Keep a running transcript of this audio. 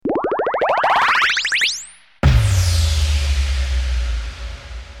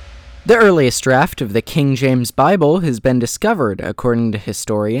The earliest draft of the King James Bible has been discovered, according to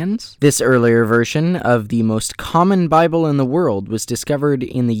historians. This earlier version of the most common Bible in the world was discovered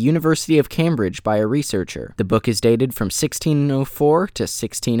in the University of Cambridge by a researcher. The book is dated from 1604 to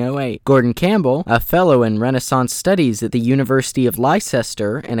 1608. Gordon Campbell, a fellow in Renaissance studies at the University of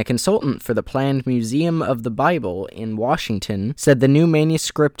Leicester and a consultant for the planned Museum of the Bible in Washington, said the new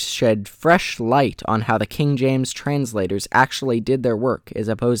manuscript shed fresh light on how the King James translators actually did their work, as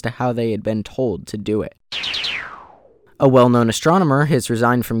opposed to how they had been told to do it. A well-known astronomer has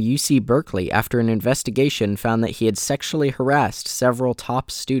resigned from UC Berkly after an investigation found that he had sexually harassed several top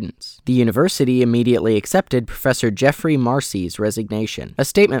students. The university immediately accepted Professor Jeffrey Marcy's resignation. A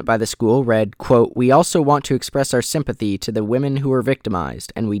statement by the school read, quote, "We also want to express our sympathy to the women who were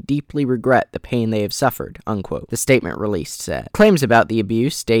victimized, and we deeply regret the pain they have suffered," unquote. The statement released said. Claims about the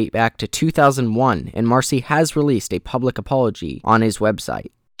abuse date back to 2001, and Marcy has released a public apology on his website.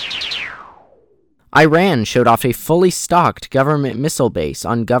 Iran showed off a fully stocked government missile base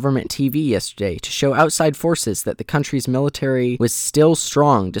on government TV yesterday to show outside forces that the country's military was still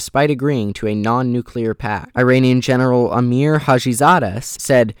strong despite agreeing to a non-nuclear pact. Iranian General Amir Hajizadeh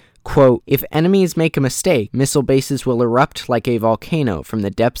said, quote, "If enemies make a mistake, missile bases will erupt like a volcano from the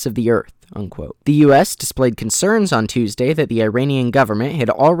depths of the earth," unquote. The U.S. displayed concerns on Tuesday that the Iranian government had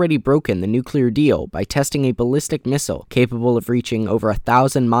already broken the nuclear deal by testing a ballistic missile capable of reaching over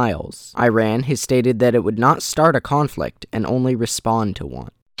 1,000 miles. Iran has stated that it would not start a conflict and only respond to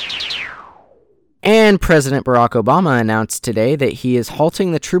one. And President Barack Obama announced today that he is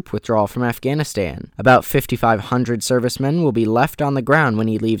halting the troop withdrawal from Afghanistan. About 5,500 servicemen will be left on the ground when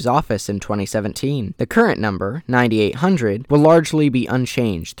he leaves office in 2017. The current number, 9,800, will largely be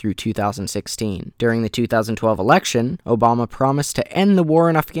unchanged through 2016. During the 2012 election, Obama promised to end the war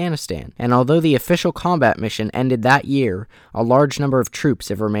in Afghanistan, and although the official combat mission ended that year, a large number of troops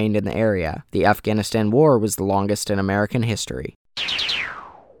have remained in the area. The Afghanistan war was the longest in American history.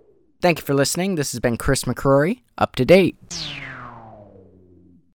 Thank you for listening. This has been Chris McCrory, up to date.